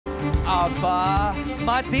Aba,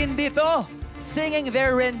 matindi to! Singing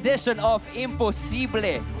their rendition of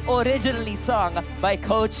Imposible, originally sung by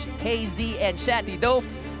Coach KZ and Shanty Dope.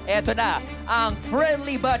 Eto na, ang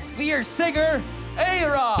friendly but fierce singer,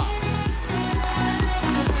 Aera!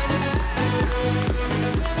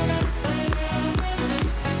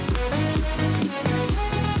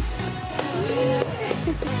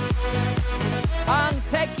 Ang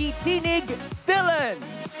techie-tinig, Dylan!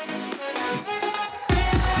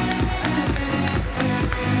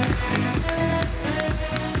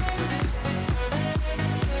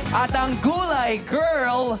 At ang gulay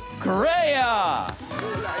girl, Kreya!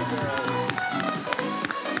 Gulay girl.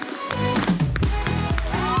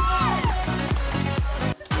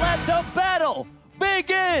 Let the battle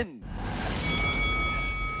begin!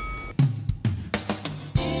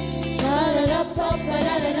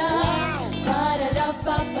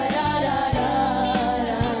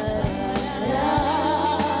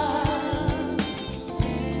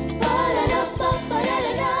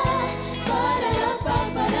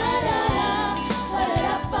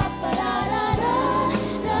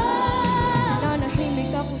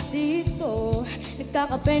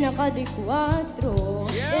 Nagkakape na ka-4.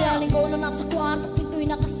 Ilang linggo na nasa kwarto, pinto'y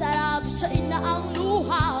nakasarado, siya ina ang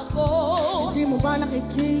luha ko. Di mo ba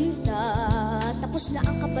nakikita? Tapos na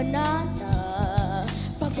ang kabanata.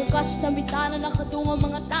 Pagbukas na bitana, nakatungang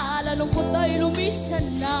mga tala, lungkot ay lumisan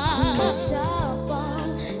na.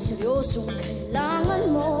 Usapang seryosong kailangan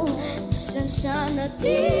mo, pasensya na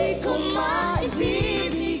di ko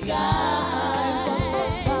maibibigay.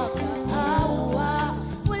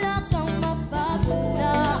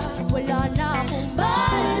 Wala na akong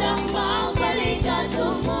balang magbalik at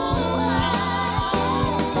lumuha.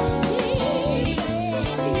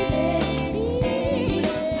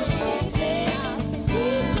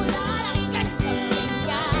 Hindi ko lang katuligan.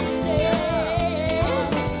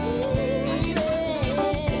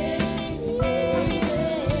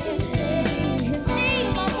 Hindi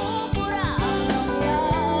mabubura ang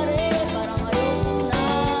nangyari. Parang ayoko na.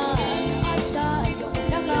 Ata, ayoko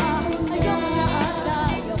na nga. Ayoko na ata.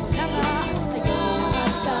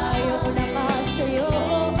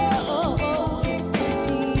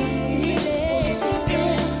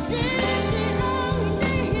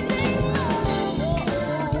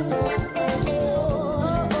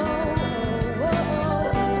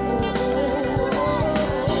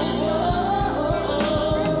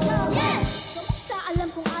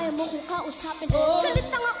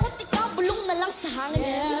 Salitang ako, tika, bulong na lang sa hangin.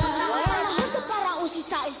 Ito para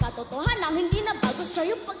usisain katotohanan, hindi na bago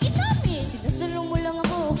sa'yo pag inamin. Sinasalong mo lang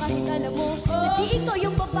ako kahit alam mo na di ikaw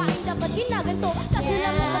yung babaeng dapat ginaganto. Kaso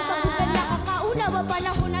lang ako pagkugan nakakauna,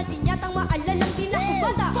 panahon natin yatang maalalang din ako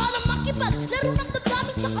bata. Para makipag, laro ng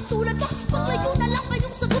dadamis na katulad mo. Paglayo na lang ba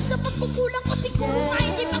yung sagot sa pagkukulang ko? Siguro nga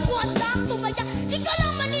hindi pa ko handang tumaya. Di ka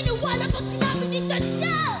lang maniniwala pag sinabi ni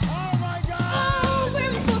Sansya.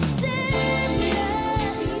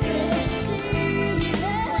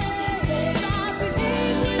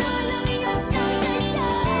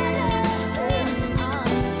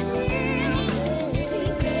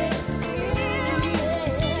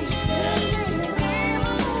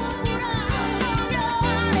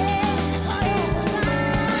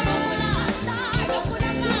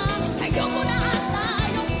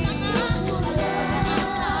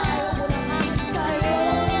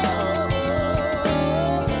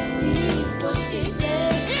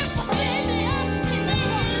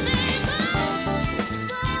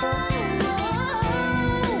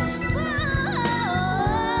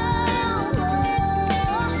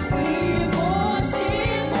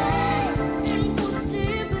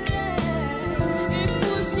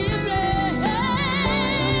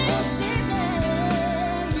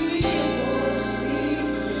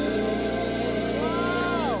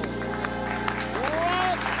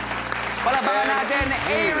 Palabangan natin,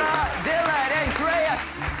 Aera, Dylan, and Kreya.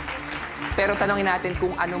 Pero tanongin natin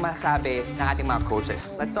kung ano masabi ng ating mga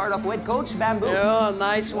coaches. Let's start off with Coach Bamboo. Yeah,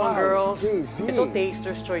 nice one, girls. easy. Ito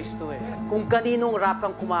taster's choice to eh. Kung kaninong rap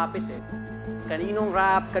ang kumapit eh. Kaninong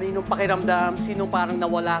rap, kaninong pakiramdam, sino parang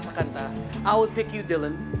nawala sa kanta. I would pick you,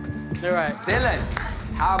 Dylan. All right. Dylan,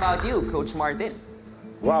 how about you, Coach Martin?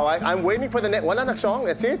 Wow, I'm waiting for the next. Wala na song,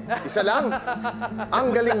 that's it? Isa lang.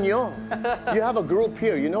 Ang galing nyo. You have a group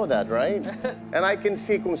here, you know that, right? And I can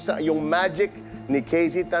see kung yung magic ni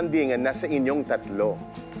KZ Tandingan nasa inyong tatlo.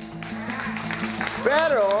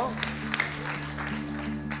 Pero,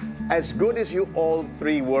 as good as you all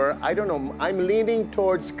three were, I don't know, I'm leaning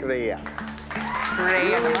towards Kreya.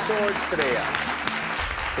 Kreya Leaning naman. towards Kreya.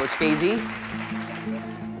 Coach KZ?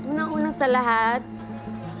 Unang-una sa lahat,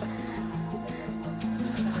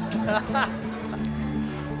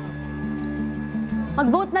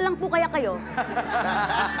 Mag-vote na lang po kaya kayo.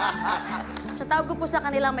 Sa tawag ko po sa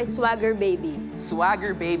kanila, may swagger babies.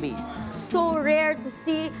 Swagger babies. So rare to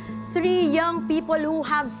see 3 young people who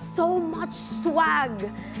have so much swag.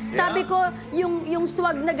 Sabi ko, yung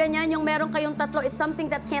swag na ganyan, yung meron kayong tatlo, it's something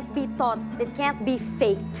that can't be taught. It can't be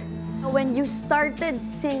faked. When you started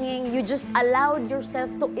singing, you just allowed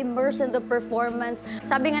yourself to immerse in the performance.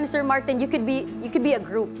 Sabi nga ni Sir Martin, you could be a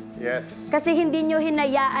group. Yes. Kasi hindi nyo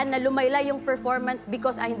hinayaan na lumayla yung performance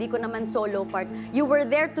because hindi ko naman solo part. You were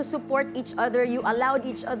there to support each other. You allowed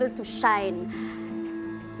each other to shine.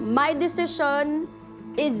 My decision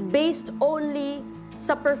is based only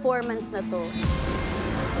sa performance na to.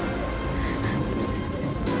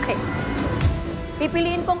 Okay.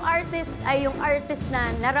 Pipiliin kong artist ay yung artist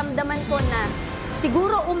na naramdaman ko na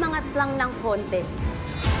siguro umangat lang ng konti.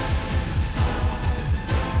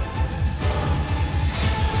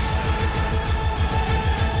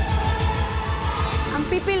 Ang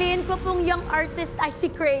pipiliin ko pong young artist ay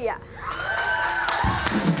si Kreya.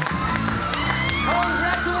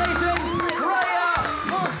 Congratulations, Kreya!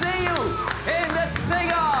 We'll see you in the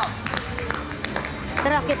sing-offs!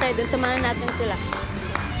 Tara, kita dun. Samahan natin sila.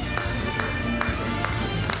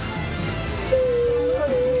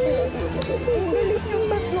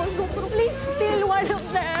 Please, still one of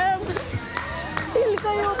them. Still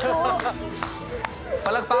kayo po.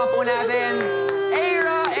 Palagpakan po natin,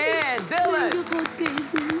 Aera and Dylan!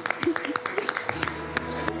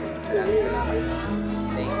 Maraming salamat.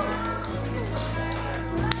 Thank you.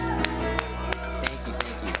 Thank you,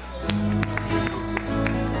 thank you.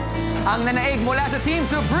 Ang nanaig mula sa Team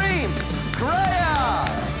Supreme, Kreya!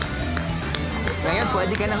 Ngayon,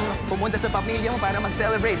 pwede ka nang pumunta sa pamilya mo para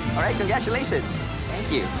mag-celebrate. Alright, congratulations. Thank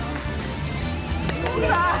you.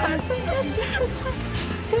 Congratulations!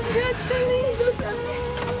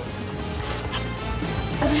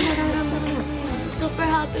 Ano nararamdaman mo? Super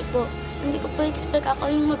happy po. Hindi ko po expect ako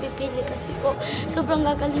yung mapipili kasi po sobrang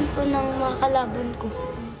gagaling po ng mga kalaban ko.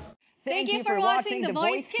 Thank you for watching The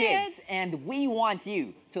Voice Kids. And we want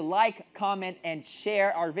you to like, comment, and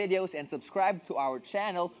share our videos and subscribe to our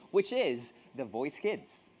channel, which is The Voice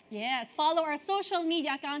Kids. Yes, follow our social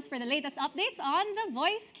media accounts for the latest updates on The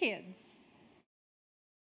Voice Kids.